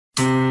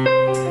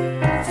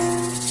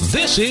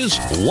This is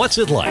What's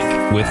It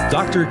Like with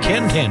Dr.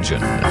 Ken Tangen.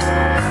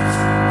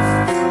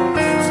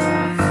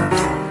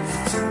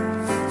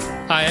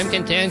 Hi, I'm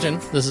Ken Tangen.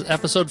 This is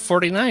episode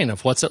 49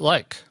 of What's It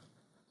Like.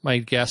 My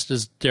guest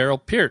is Darrell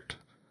Peart.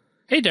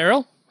 Hey,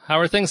 Darrell. How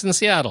are things in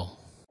Seattle?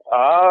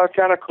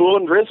 Kind of cool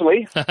and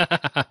drizzly.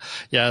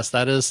 Yes,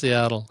 that is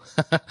Seattle.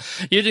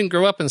 You didn't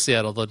grow up in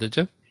Seattle, though, did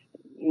you?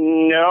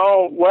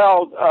 No,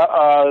 well,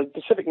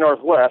 Pacific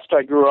Northwest.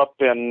 I grew up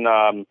in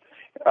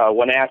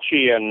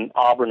Wenatchee and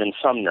Auburn and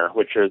Sumner,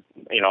 which are,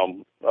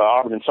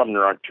 Auburn and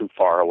Sumner aren't too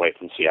far away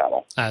from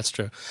Seattle. That's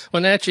true.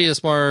 Wenatchee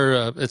is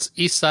more, it's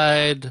east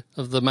side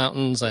of the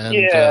mountains and...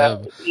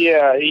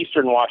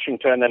 eastern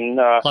Washington and...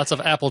 lots of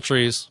apple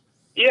trees.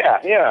 Yeah.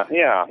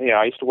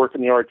 I used to work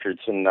in the orchards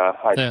in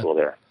high school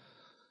there.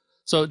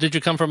 So did you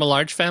come from a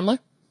large family?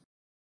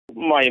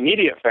 My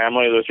immediate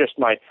family was just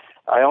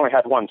I only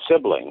had one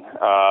sibling,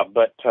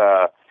 but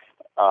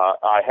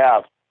I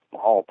have,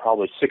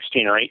 probably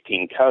 16 or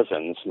 18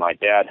 cousins. My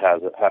dad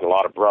had a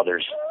lot of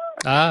brothers.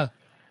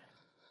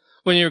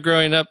 When you were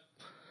growing up,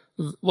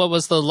 what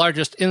was the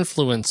largest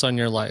influence on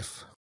your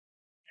life?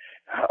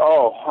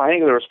 Oh, I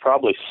think there was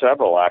probably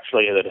several,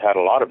 actually, that had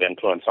a lot of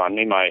influence on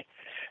me. My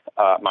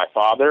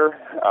father,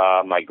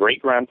 my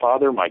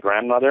great-grandfather, my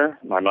grandmother,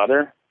 my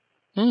mother.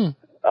 In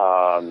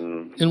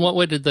what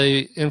way did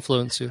they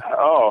influence you?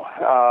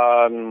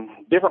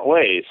 Different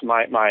ways.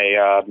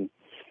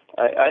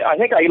 I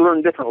think I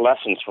learned different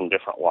lessons from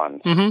different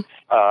ones.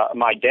 Mm-hmm.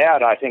 My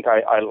dad, I think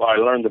I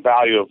learned the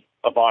value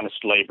of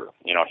honest labor.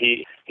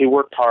 He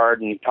worked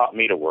hard and he taught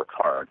me to work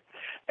hard.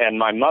 And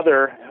my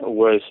mother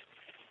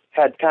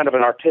had kind of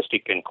an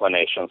artistic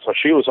inclination, so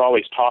she was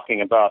always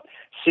talking about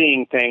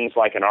seeing things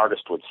like an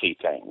artist would see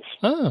things.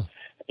 Oh.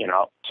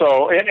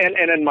 So,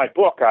 and in my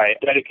book, I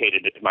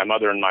dedicated it to my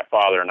mother and my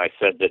father, and I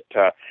said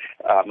that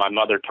my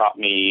mother taught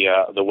me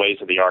the ways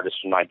of the artist,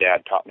 and my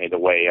dad taught me the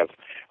way of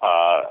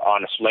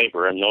honest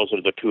labor, and those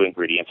are the two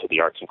ingredients of the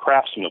arts and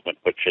crafts movement,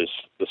 which is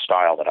the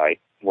style that I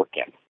work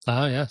in.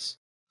 Ah, yes.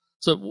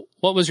 So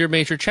what was your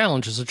major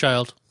challenge as a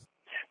child?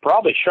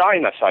 Probably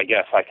shyness, I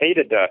guess. I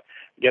hated to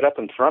get up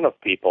in front of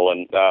people,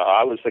 and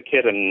I was the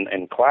kid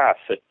in class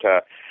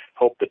that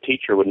hoped the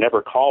teacher would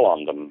never call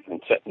on them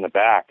and sit in the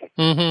back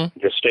and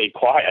just stay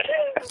quiet.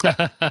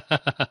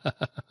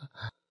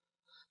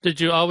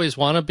 Did you always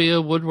want to be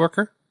a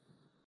woodworker?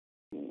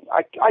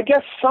 I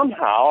guess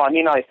somehow.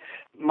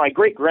 My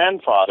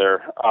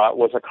great-grandfather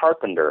was a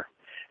carpenter,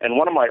 and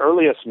one of my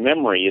earliest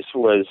memories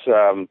was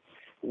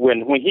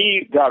when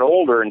he got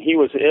older and he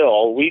was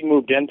ill, we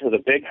moved into the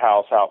big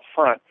house out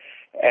front,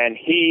 and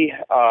he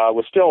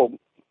was still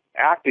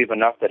active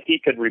enough that he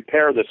could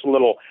repair this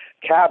little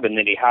cabin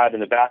that he had in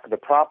the back of the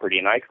property.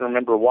 And I can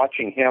remember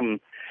watching him,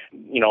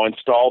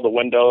 install the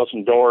windows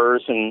and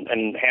doors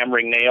and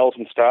hammering nails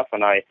and stuff.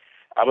 And I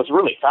was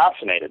really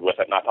fascinated with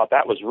it. And I thought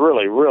that was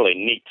really, really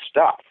neat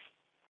stuff.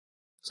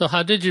 So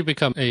how did you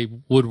become a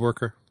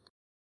woodworker?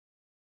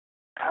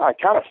 I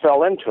kind of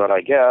fell into it,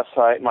 I guess.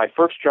 My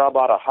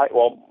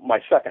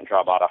second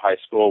job out of high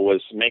school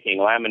was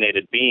making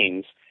laminated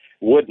beams,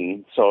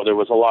 wooden. So there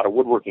was a lot of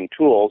woodworking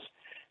tools.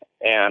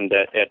 And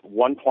at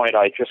one point,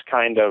 I just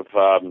kind of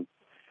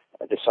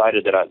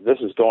decided that this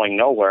is going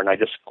nowhere, and I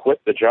just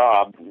quit the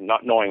job,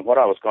 not knowing what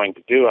I was going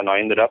to do. And I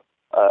ended up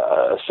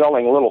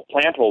selling little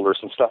plant holders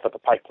and stuff at the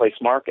Pike Place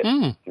Market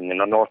in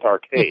the North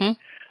Arcade.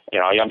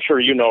 I'm sure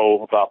you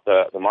know about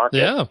the market.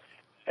 Yeah.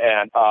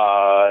 And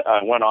I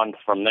went on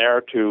from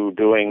there to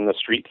doing the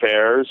street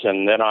fairs,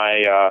 and then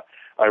I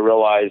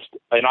realized,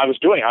 and I was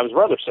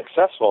rather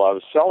successful. I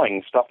was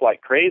selling stuff like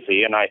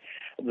crazy, and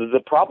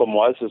the problem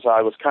was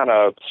I was kind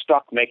of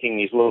stuck making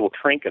these little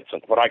trinkets,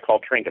 and what I call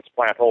trinkets,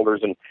 plant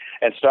holders and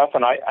stuff,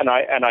 and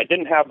I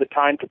didn't have the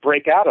time to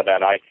break out of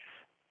that. I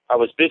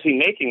was busy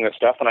making this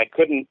stuff, and I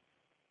couldn't.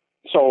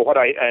 So what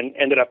I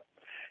ended up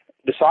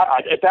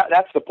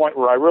that's the point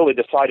where I really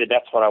decided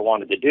that's what I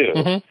wanted to do,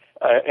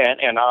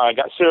 and I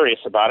got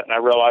serious about it, and I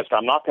realized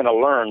I'm not going to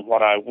learn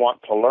what I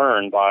want to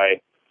learn by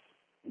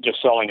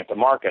just selling at the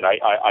market.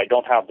 I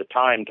don't have the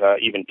time to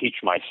even teach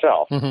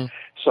myself.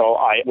 So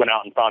I went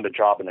out and found a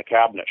job in the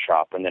cabinet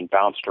shop and then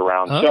bounced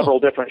around several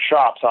different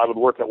shops. I would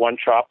work at one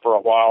shop for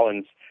a while,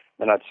 and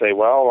then I'd say,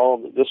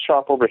 well, this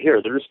shop over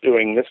here, they're just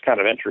doing this kind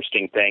of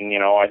interesting thing.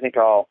 I think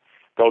I'll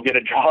go get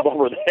a job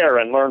over there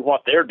and learn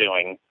what they're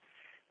doing.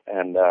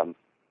 And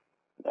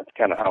that's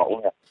kind of how it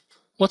went.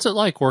 What's it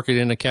like working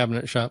in a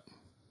cabinet shop?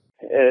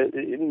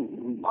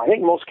 I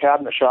think most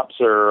cabinet shops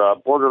are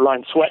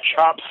borderline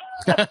sweatshops.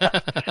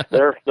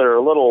 They're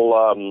a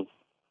little.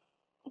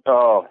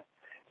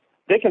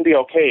 They can be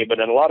okay, but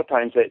a lot of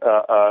times there's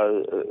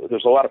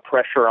a lot of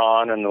pressure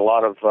on and a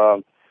lot of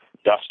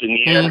dust in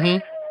the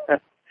air.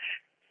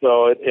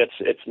 So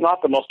it's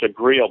not the most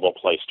agreeable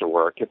place to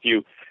work. If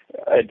you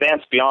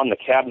advance beyond the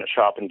cabinet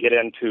shop and get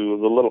into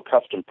the little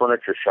custom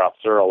furniture shops,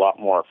 they're a lot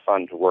more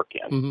fun to work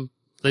in.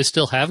 They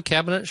still have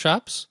cabinet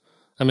shops?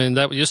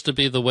 That used to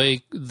be the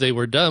way they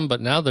were done,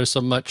 but now there's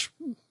so much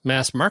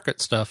mass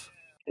market stuff.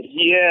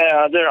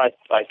 Yeah,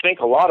 I think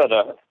a lot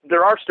of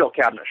there are still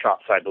cabinet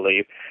shops, I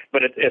believe,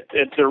 but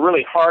they're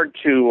really hard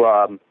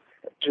to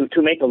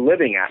make a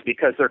living at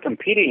because they're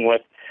competing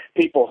with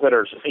people that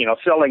are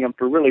selling them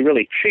for really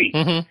really cheap,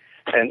 and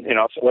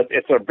so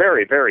it's a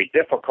very very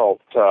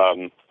difficult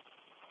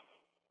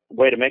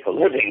way to make a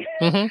living.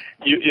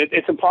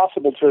 It's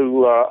impossible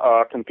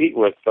to compete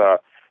with the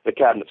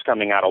cabinets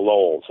coming out of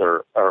Lowe's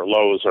or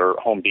Lowe's or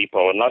Home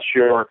Depot unless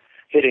you're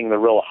hitting the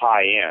real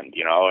high end,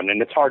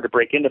 and it's hard to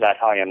break into that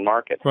high end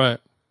market. Right.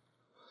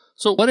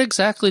 So what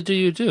exactly do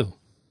you do?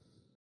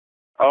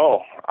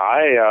 Oh,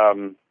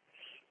 I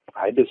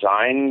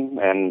design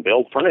and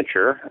build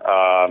furniture.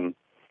 And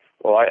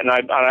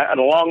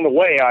along the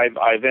way,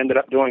 I've ended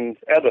up doing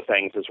other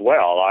things as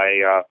well.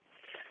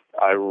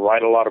 I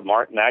write a lot of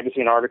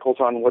magazine articles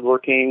on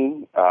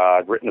woodworking.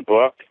 I've written a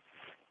book.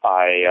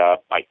 I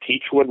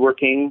teach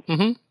woodworking.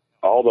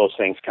 All those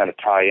things kind of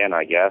tie in,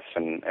 I guess,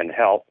 and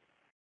help.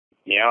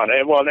 Yeah,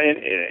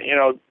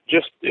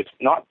 it's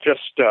not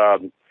just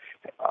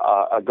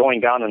going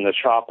down in the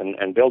shop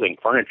and building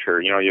furniture.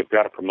 You've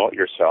got to promote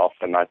yourself,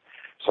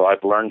 so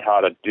I've learned how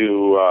to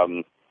do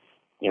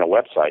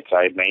websites.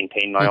 I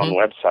maintain my own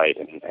website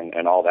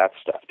and all that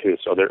stuff too.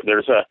 So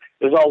there's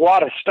a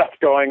lot of stuff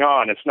going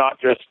on. It's not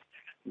just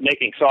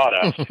making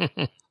sawdust.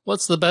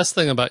 What's the best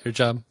thing about your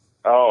job?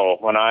 Oh,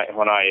 when I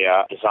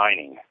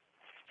designing.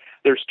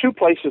 There's two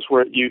places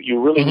where you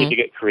really need to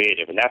get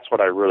creative, and that's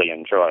what I really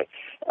enjoy.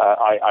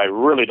 I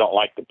really don't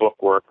like the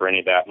book work or any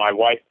of that. My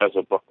wife does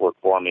the book work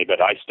for me, but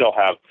I still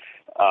have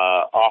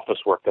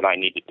office work that I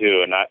need to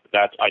do, and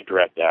I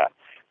dread that.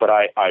 But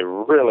I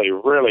really,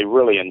 really,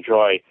 really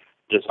enjoy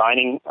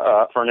designing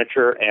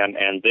furniture,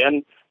 and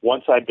then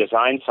once I've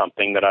designed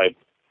something that I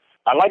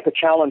like the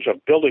challenge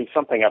of building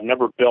something I've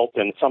never built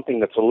and something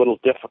that's a little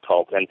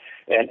difficult, and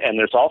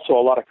there's also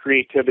a lot of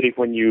creativity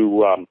when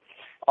you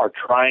are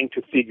trying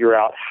to figure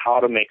out how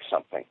to make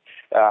something.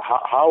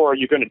 How are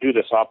you going to do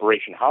this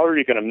operation? How are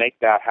you going to make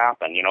that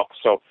happen?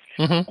 So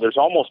there's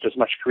almost as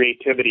much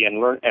creativity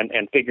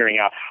and figuring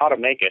out how to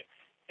make it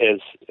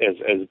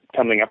as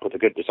coming up with a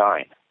good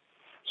design.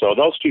 So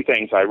those two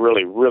things I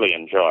really, really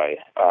enjoy.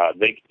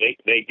 They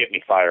get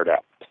me fired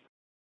up.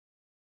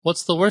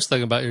 What's the worst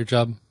thing about your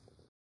job?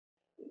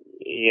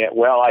 Yeah,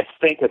 well, I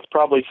think it's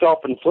probably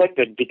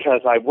self-inflicted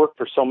because I worked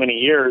for so many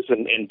years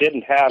and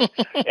didn't have,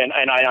 and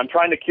I'm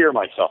trying to cure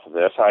myself of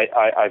this.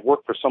 I've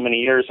worked for so many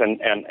years and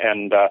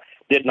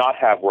did not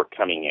have work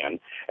coming in,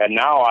 and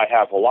now I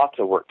have lots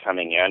of work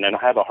coming in, and I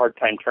have a hard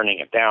time turning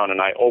it down,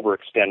 and I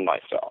overextend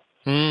myself.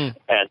 And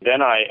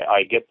then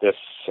I get this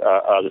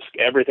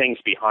everything's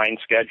behind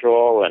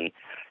schedule, and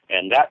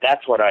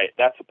that's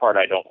the part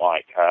I don't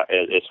like.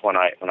 Is when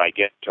I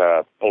get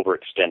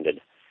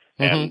overextended.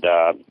 And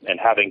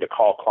having to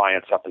call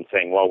clients up and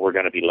saying, well, we're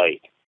going to be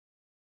late.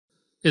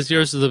 Is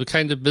yours the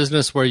kind of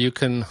business where you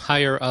can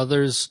hire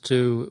others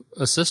to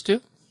assist you?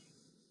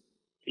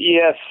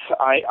 Yes,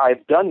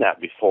 I've done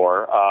that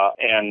before.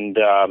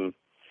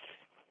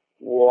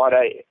 What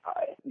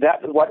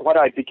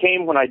I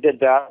became when I did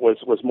that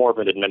was more of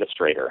an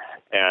administrator,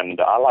 and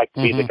I like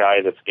to be the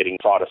guy that's getting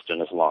sawdust in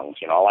his lungs.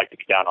 I like to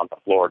get down on the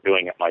floor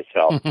doing it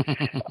myself.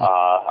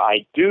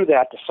 I do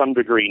that to some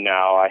degree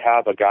now. I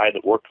have a guy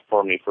that worked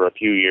for me for a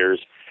few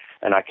years,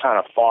 and I kind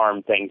of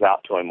farm things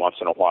out to him once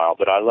in a while.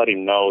 But I let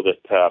him know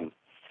that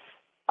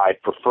I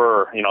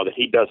prefer, that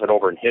he does it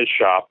over in his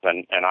shop,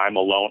 and I'm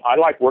alone. I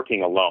like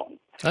working alone.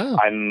 Oh.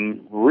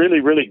 I'm really,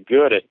 really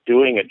good at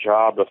doing a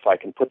job if I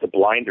can put the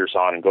blinders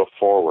on and go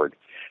forward.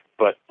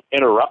 But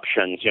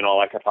interruptions,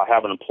 like if I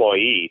have an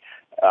employee,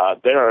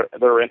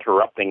 they're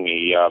interrupting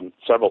me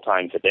several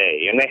times a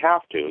day, and they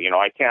have to.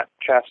 I can't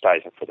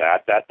chastise them for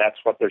that. That's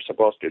what they're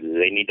supposed to do.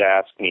 They need to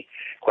ask me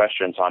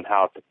questions on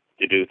how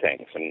to do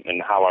things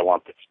and how I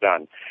want this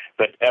done.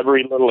 But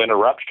every little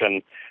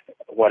interruption,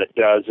 what it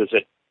does is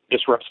it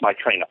disrupts my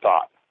train of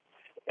thought.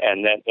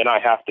 And then I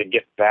have to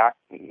get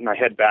my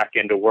head back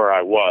into where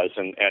I was,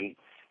 and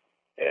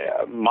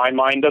my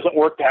mind doesn't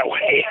work that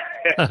way.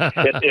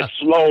 It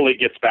slowly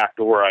gets back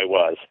to where I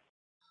was.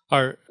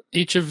 Are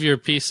each of your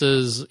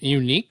pieces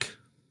unique?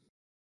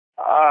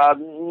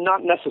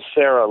 Not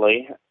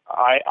necessarily.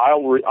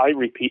 I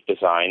repeat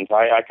designs.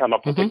 I come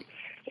up with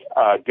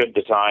a good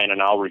design,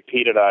 and I'll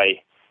repeat it.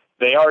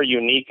 They are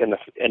unique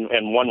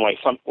in one way.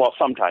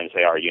 Sometimes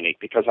they are unique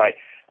because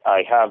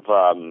I have.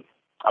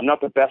 I'm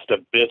not the best of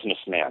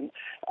businessmen.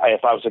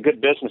 If I was a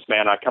good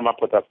businessman, I'd come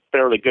up with a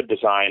fairly good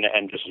design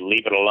and just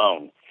leave it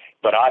alone.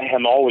 But I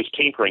am always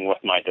tinkering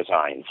with my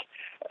designs.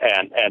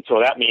 And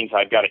so that means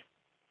I've got to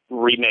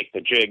remake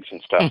the jigs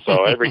and stuff.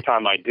 So every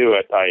time I do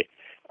it,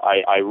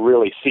 I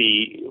really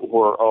see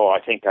where, I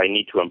think I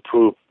need to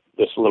improve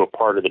this little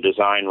part of the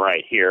design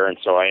right here. And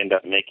so I end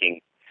up making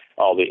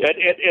all the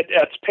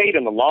it's paid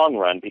in the long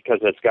run because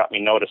it's got me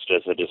noticed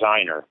as a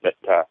designer. But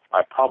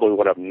I probably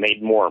would have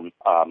made more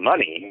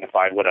money if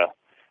I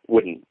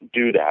wouldn't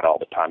do that all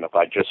the time. If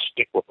I just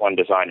stick with one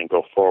design and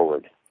go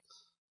forward.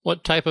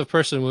 What type of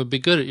person would be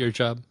good at your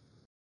job?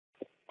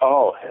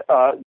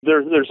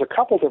 There's a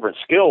couple different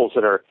skills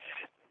that are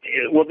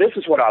well, this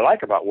is what I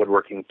like about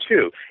woodworking,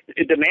 too.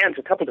 It demands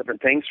a couple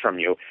different things from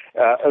you.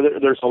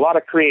 There's a lot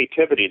of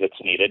creativity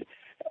that's needed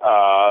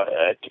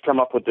to come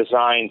up with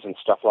designs and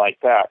stuff like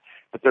that.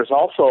 But there's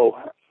also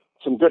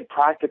some good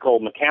practical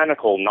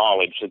mechanical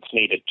knowledge that's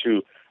needed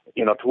to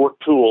work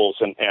tools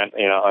and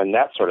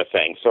that sort of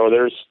thing. So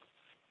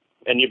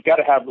and you've got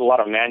to have a lot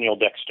of manual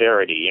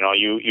dexterity.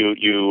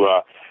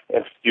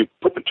 If you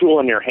put the tool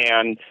in your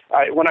hand,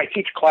 when I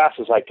teach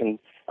classes, I can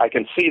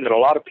see that a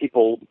lot of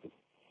people,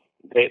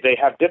 they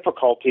have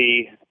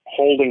difficulty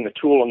holding the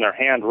tool in their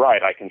hand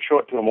right. I can show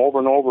it to them over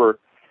and over,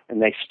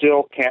 and they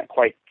still can't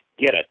quite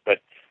get it. But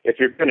if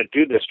you're going to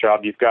do this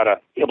job, you've got to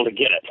be able to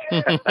get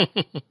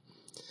it.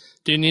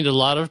 Do you need a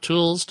lot of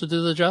tools to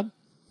do the job?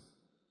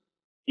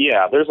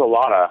 Yeah, there's a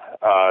lot of,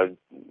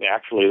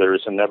 actually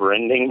there's a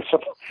never-ending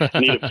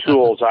need of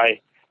tools. I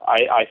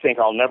think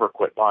I'll never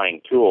quit buying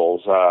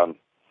tools.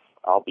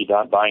 I'll be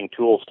done buying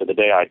tools to the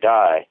day I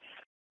die.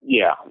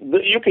 Yeah,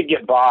 you could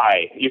get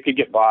by. You could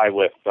get by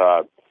with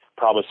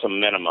probably some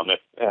minimum,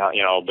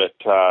 but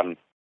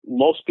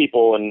most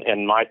people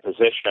in my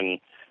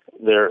position,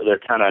 they're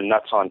kind of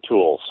nuts on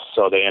tools,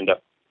 so they end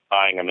up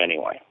buying them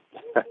anyway.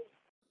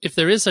 If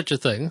there is such a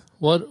thing,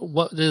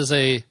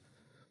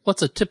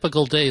 what's a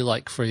typical day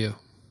like for you?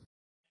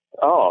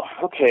 Oh,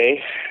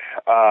 okay.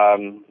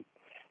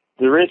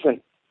 There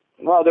isn't.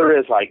 Well, there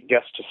is, I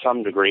guess, to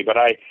some degree. But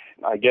I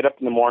get up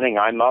in the morning.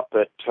 I'm up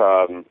at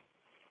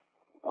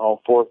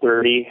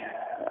 4:30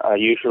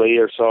 usually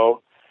or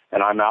so,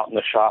 and I'm out in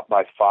the shop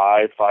by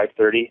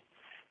 5:30.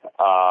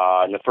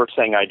 And the first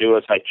thing I do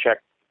is I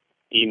check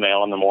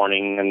email in the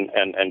morning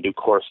and do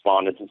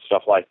correspondence and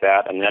stuff like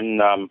that. And then,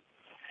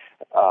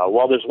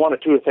 there's one or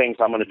two things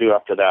I'm going to do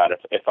after that.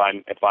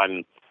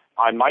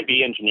 I might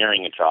be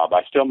engineering a job.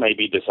 I still may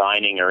be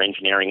designing or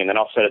engineering, and then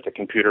I'll sit at the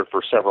computer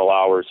for several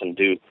hours and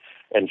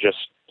just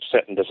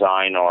sit and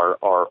design or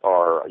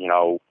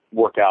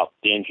work out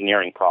the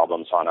engineering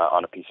problems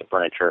on a piece of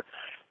furniture.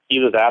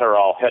 Either that, or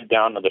I'll head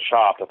down to the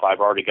shop if I've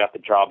already got the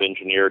job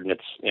engineered and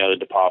it's the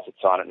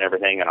deposits on it and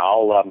everything, and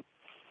I'll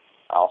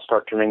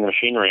start turning the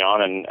machinery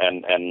on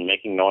and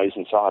making noise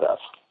and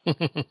sawdust.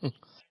 Then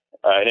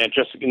I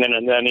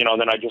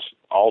just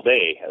all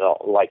day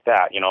like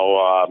that,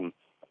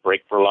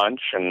 break for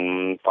lunch,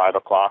 and 5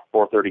 o'clock,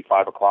 4:30,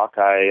 5 o'clock,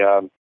 I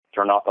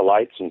turn off the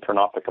lights and turn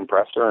off the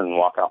compressor and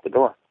walk out the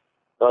door.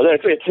 So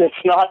it's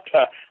not,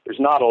 there's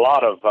not a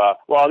lot of,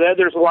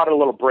 there's a lot of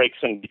little breaks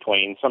in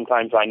between.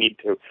 Sometimes I need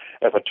to,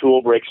 if a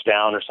tool breaks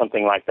down or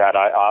something like that,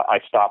 I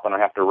stop and I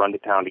have to run to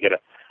town to get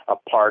a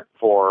part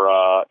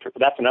for,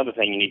 that's another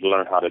thing you need to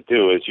learn how to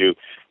do is you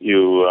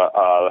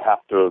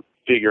have to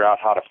figure out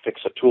how to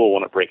fix a tool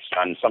when it breaks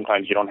down.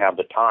 Sometimes you don't have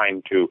the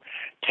time to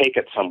take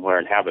it somewhere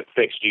and have it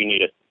fixed. You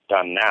need it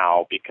done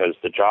now because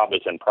the job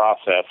is in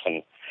process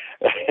and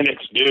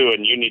it's due,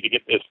 and you need to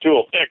get this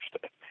tool fixed.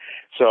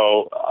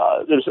 So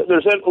there's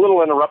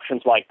little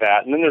interruptions like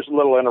that, and then there's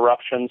little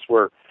interruptions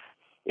where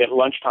at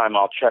lunchtime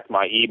I'll check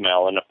my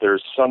email, and if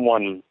there's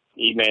someone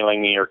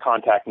emailing me or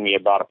contacting me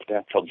about a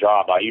potential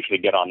job, I usually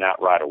get on that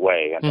right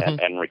away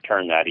and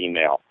return that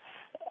email.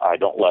 I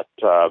don't let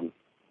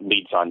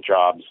leads on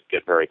jobs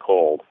get very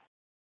cold.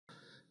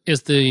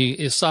 Is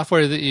the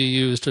software that you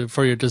use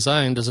for your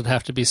design, does it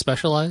have to be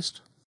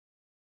specialized?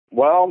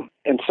 Well,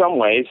 in some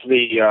ways,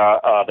 the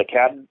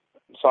CAD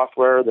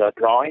software, the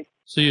drawing.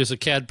 So you use a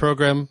CAD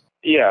program?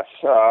 Yes.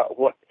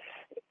 What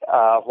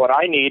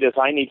I need is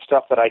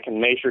stuff that I can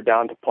measure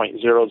down to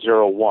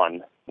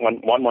 0.001,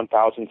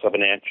 1/1000th of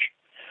an inch,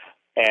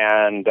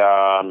 and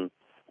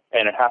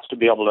it has to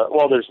be able to.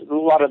 Well, there's a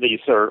lot of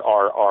these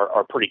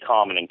are pretty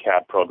common in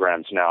CAD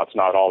programs now. It's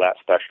not all that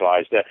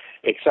specialized,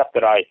 except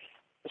that I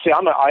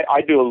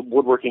do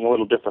woodworking a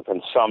little different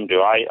than some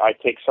do. I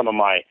take some of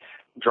my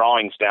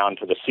drawings down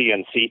to the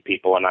CNC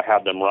people, and I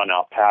have them run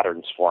out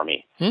patterns for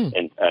me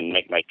and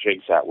make my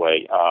jigs that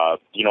way.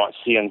 You know what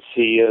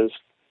CNC is?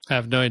 I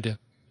have no idea.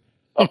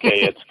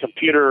 Okay, it's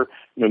computer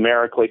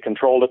numerically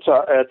controlled.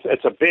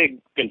 It's a big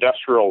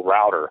industrial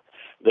router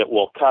that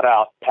will cut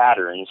out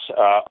patterns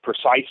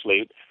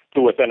precisely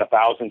to within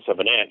 1/1000th of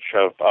an inch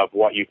of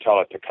what you tell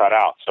it to cut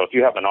out. So if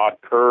you have an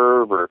odd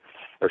curve or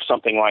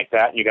something like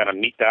that, and you got to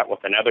meet that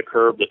with another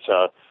curve that's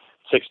a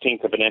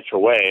 1/16th of an inch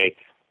away,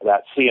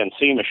 that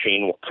CNC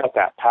machine will cut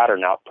that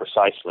pattern out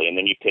precisely, and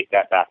then you take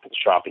that back to the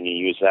shop and you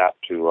use that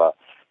to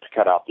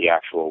cut out the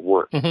actual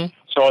work. Mm-hmm.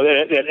 So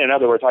in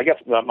other words, I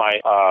guess that my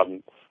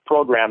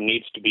program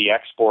needs to be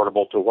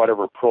exportable to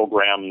whatever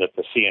program that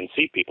the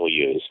CNC people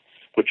use,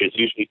 which is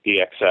usually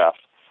PXF,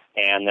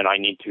 and then I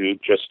need to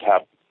just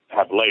have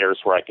layers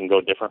where I can go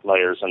different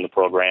layers in the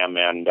program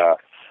and a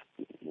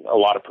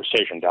lot of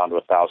precision down to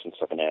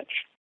 1/1000th of an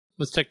inch.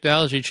 With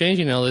technology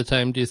changing all the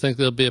time, do you think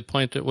there'll be a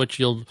point at which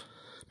you'll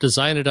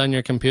design it on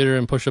your computer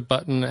and push a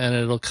button and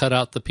it'll cut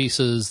out the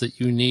pieces that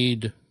you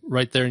need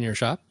right there in your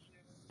shop?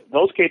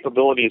 Those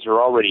capabilities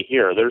are already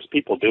here. There's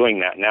people doing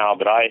that now,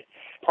 but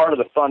part of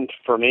the fun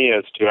for me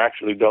is to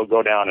actually go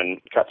down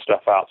and cut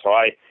stuff out. So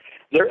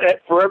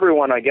for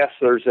everyone, I guess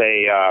there's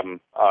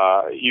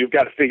you've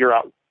got to figure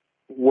out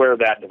where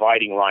that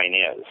dividing line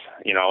is,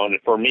 and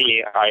for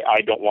me,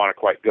 I don't want to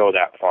quite go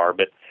that far,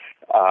 but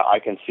I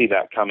can see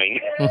that coming.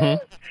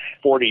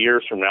 40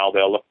 years from now,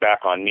 they'll look back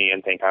on me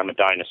and think I'm a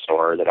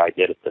dinosaur, that I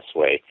did it this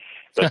way.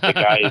 But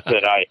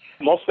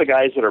most of the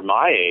guys that are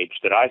my age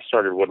that I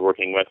started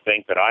woodworking with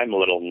think that I'm a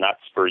little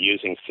nuts for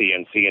using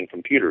CNC and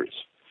computers,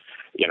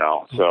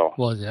 so.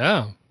 Well,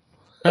 yeah.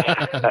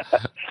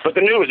 But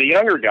the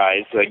younger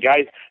guys,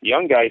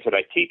 young guys that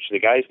I teach, the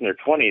guys in their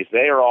 20s,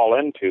 they are all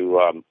into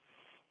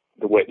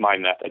my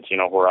methods,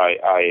 where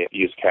I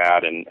use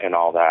CAD and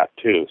all that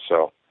too.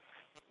 So,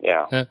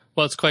 yeah.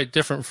 Well, it's quite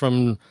different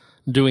from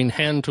doing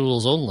hand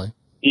tools only.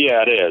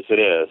 Yeah, it is. It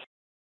is.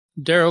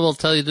 Darrell will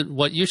tell you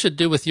what you should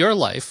do with your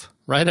life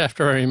right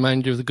after I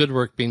remind you of the good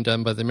work being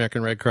done by the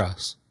American Red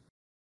Cross.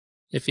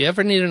 If you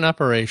ever need an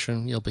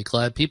operation, you'll be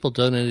glad people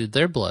donated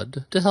their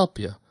blood to help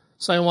you.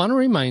 So I want to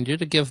remind you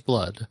to give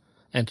blood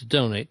and to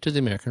donate to the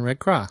American Red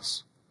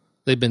Cross.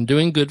 They've been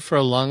doing good for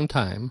a long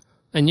time,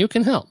 and you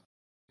can help.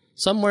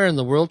 Somewhere in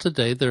the world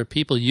today, there are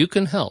people you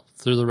can help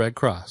through the Red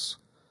Cross.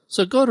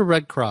 So go to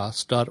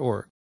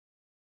redcross.org.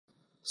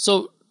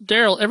 So,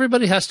 Darrell,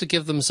 everybody has to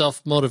give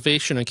themselves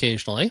motivation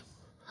occasionally.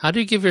 How do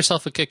you give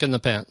yourself a kick in the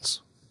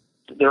pants?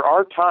 There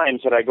are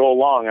times that I go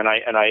along and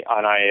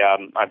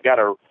I've got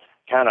to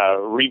kind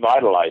of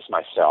revitalize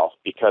myself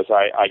because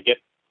I get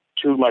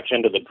too much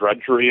into the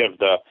drudgery of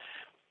the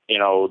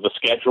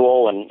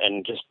schedule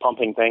and just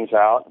pumping things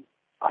out.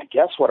 I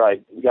guess what I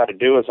got to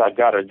do is I've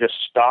got to just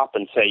stop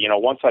and say,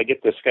 once I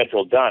get this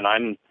schedule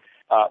done,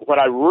 what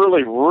I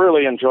really,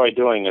 really enjoy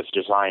doing is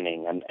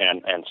designing and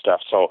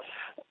stuff. So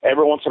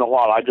every once in a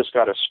while, I just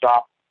got to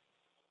stop.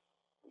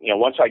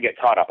 Once I get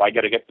caught up, I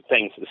got to get the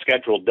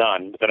schedule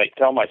done. But then I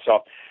tell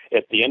myself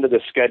at the end of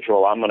the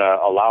schedule, I'm going to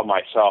allow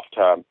myself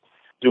to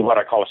do what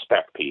I call a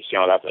spec piece.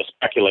 That's a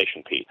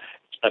speculation piece.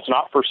 It's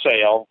not for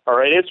sale,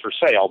 or it is for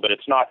sale, but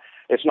it's not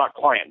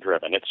client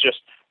driven. It's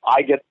just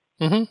I get,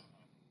 I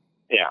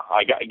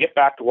get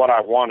back to what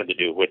I wanted to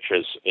do, which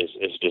is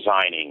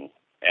designing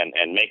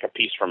and make a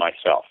piece for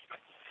myself,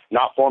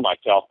 not for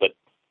myself, but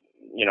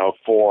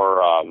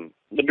for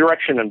the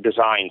direction and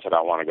designs that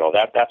I want to go.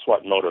 That's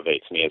what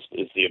motivates me is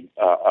the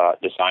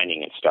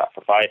designing and stuff.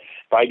 If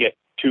I get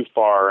too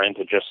far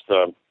into just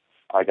the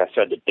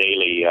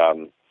daily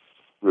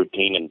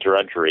routine and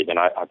drudgery, then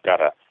I've got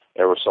to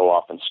ever so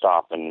often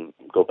stop and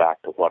go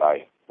back to what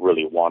I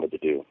really wanted to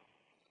do.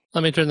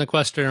 Let me turn the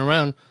question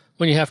around.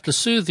 When you have to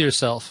soothe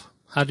yourself,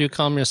 how do you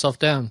calm yourself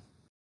down?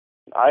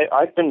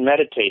 I've been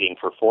meditating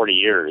for 40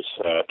 years,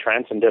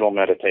 transcendental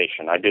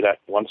meditation. I do that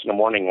once in the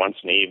morning, once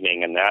in the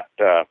evening, and that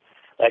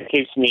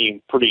keeps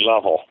me pretty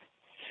level.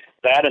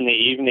 That in the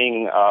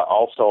evening,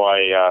 also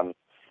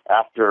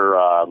after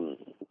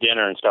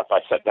dinner and stuff, I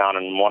sit down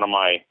and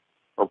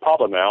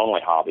probably my only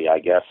hobby, I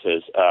guess,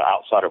 is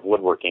outside of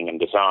woodworking and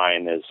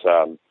design is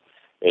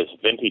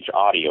vintage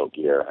audio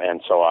gear.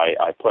 And so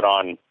I put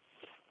on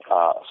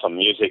some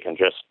music and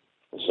just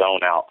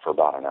zone out for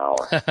about an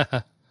hour.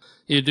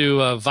 You do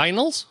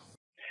vinyls?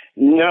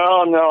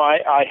 No,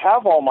 I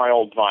have all my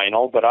old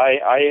vinyl, but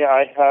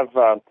I have,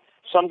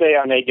 someday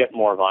I may get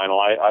more vinyl.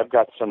 I've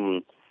got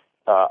some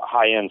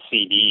high-end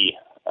CD,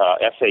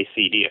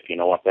 SACD, if you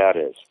know what that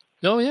is.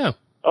 Oh, yeah.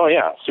 Oh,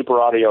 yeah, Super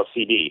Audio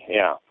CD,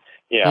 yeah.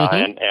 Yeah,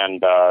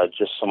 and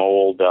just some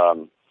old,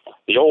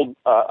 the old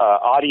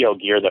audio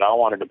gear that I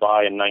wanted to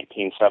buy in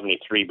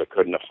 1973 but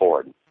couldn't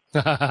afford.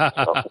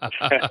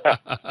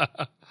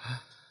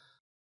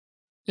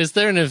 Is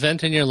there an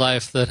event in your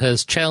life that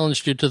has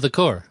challenged you to the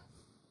core?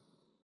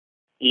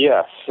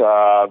 Yes,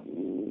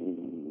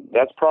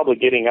 that's probably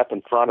getting up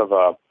in front of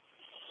an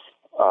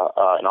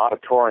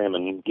auditorium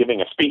and giving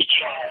a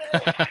speech.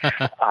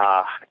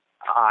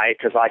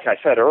 Because like I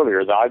said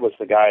earlier, I was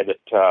the guy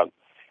that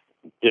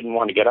didn't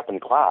want to get up in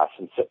class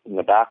and sit in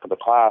the back of the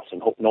class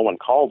and hope no one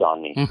called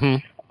on me.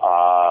 And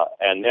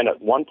then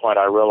at one point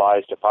I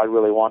realized if I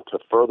really want to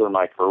further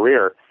my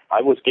career,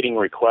 I was getting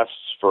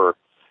requests for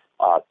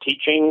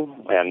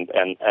teaching and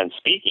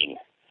speaking.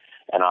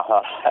 And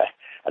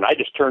I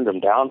just turned them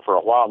down for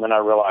a while. And then I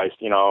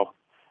realized,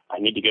 I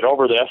need to get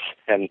over this.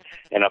 And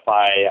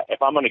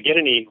if I'm going to get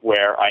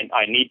anywhere,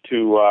 I need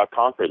to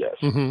conquer this.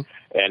 And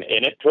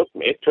it took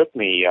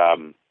me,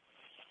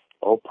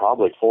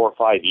 probably 4 or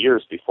 5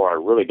 years before I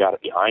really got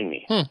it behind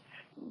me.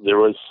 There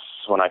was,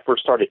 when I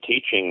first started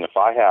teaching, if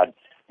I had,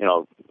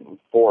 4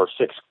 or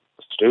 6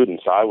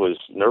 students, I was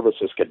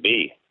nervous as could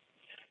be.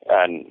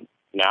 And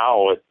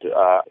now it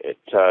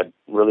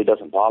really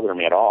doesn't bother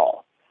me at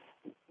all.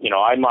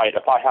 I might,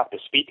 if I have to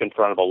speak in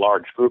front of a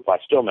large group, I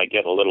still may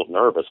get a little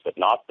nervous, but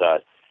not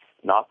the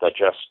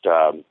just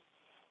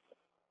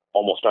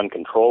almost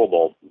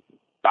uncontrollable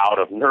bout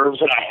of nerves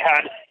that I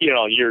had,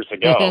 years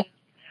ago.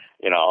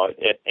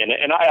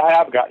 And I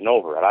have gotten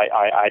over it.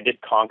 I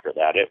did conquer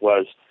that.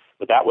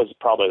 But that was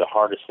probably the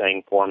hardest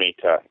thing for me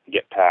to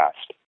get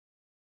past.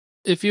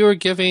 If you were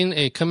giving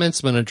a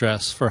commencement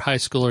address for high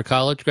school or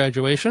college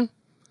graduation,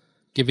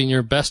 giving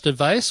your best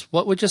advice,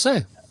 what would you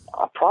say?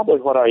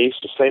 Probably what I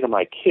used to say to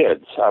my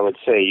kids. I would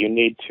say you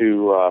need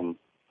to,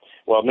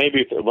 well,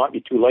 maybe it might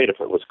be too late if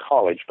it was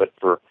college, but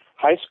for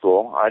high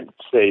school, I'd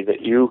say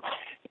that you,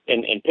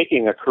 in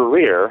picking a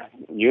career,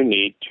 you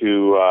need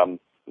to,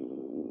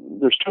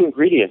 there's two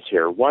ingredients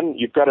here. One,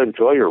 you've got to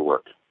enjoy your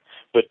work,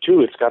 but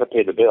two, it's got to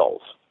pay the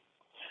bills.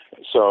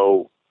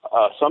 So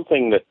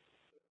something that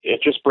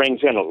it just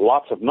brings in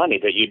lots of money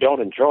that you don't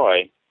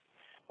enjoy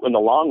in the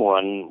long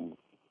run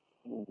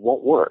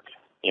won't work,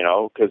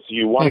 because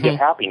you want to get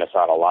happiness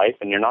out of life,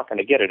 and you're not going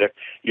to get it if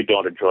you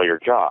don't enjoy your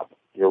job,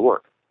 your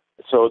work.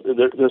 So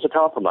there's a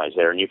compromise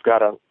there, and you've got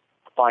to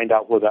find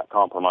out where that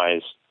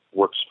compromise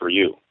works for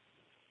you.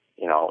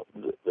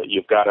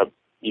 You've got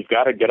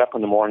to get up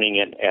in the morning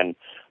and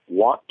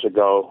want to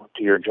go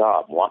to your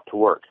job, want to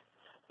work.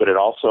 But it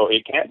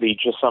can't be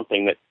just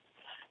something that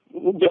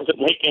doesn't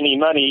make any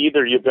money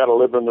either. You've got to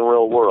live in the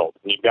real world.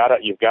 You've got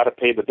to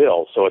pay the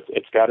bills. So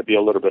it's got to be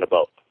a little bit of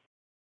both.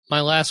 My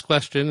last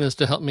question is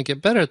to help me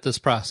get better at this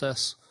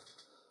process.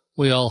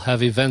 We all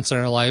have events in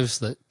our lives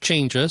that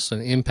change us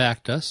and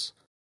impact us.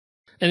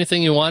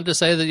 Anything you wanted to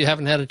say that you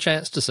haven't had a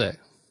chance to say?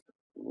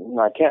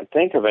 I can't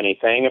think of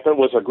anything. If it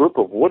was a group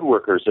of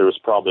woodworkers, there was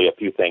probably a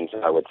few things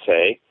I would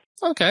say.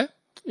 Okay.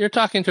 You're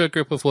talking to a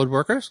group of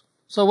woodworkers.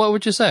 So what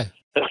would you say?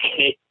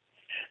 Okay.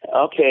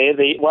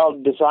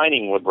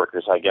 Designing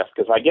woodworkers, I guess,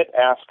 because I get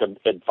asked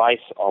advice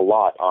a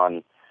lot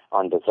on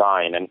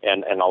design,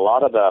 and a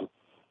lot of the,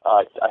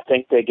 I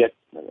think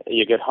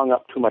you get hung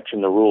up too much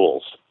in the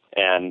rules.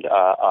 And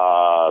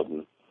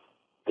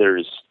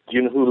do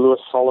you know who Louis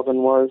Sullivan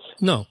was?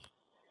 No.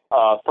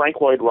 Frank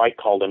Lloyd Wright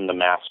called him the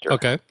master.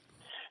 Okay.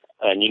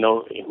 And you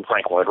know who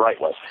Frank Lloyd Wright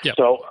was. Yep.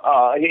 So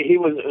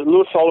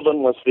Louis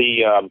Sullivan was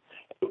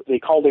they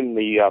called him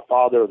the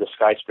father of the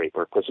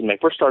skyscraper, because when they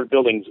first started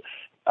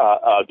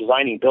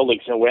designing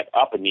buildings and went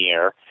up in the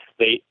air,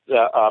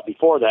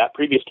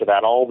 previous to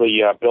that, all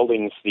the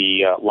buildings,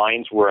 the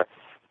lines were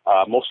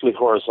mostly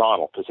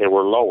horizontal because they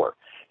were lower.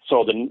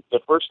 So the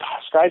first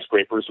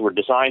skyscrapers were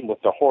designed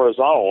with the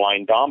horizontal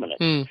line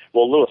dominant.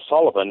 Well, Louis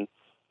Sullivan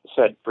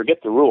said,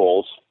 forget the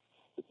rules.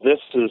 This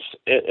is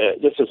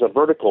a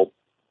vertical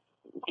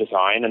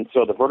design, and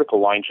so the vertical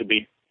line should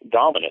be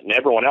dominant. And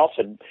everyone else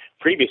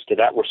previous to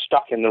that, were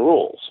stuck in the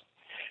rules.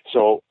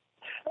 So,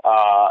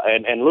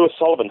 and Louis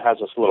Sullivan has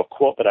this little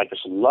quote that I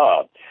just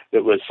love.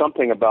 It was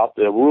something about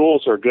the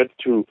rules are good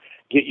to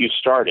get you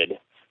started,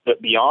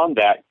 but beyond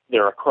that,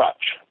 they're a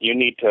crutch. You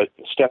need to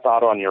step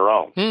out on your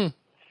own and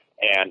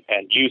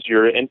use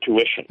your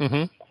intuition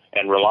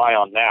and rely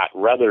on that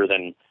rather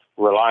than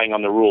relying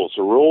on the rules.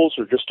 The rules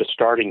are just a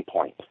starting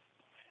point,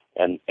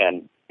 and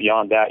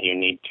beyond that, you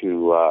need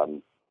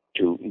to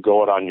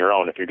go it on your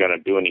own if you're going to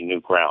do any new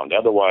ground.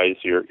 Otherwise,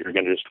 you're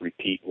going to just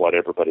repeat what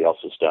everybody else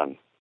has done.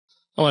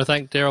 I want to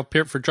thank Darrell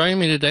Peart for joining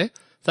me today.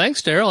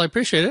 Thanks, Darrell. I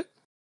appreciate it.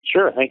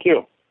 Sure. Thank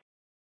you.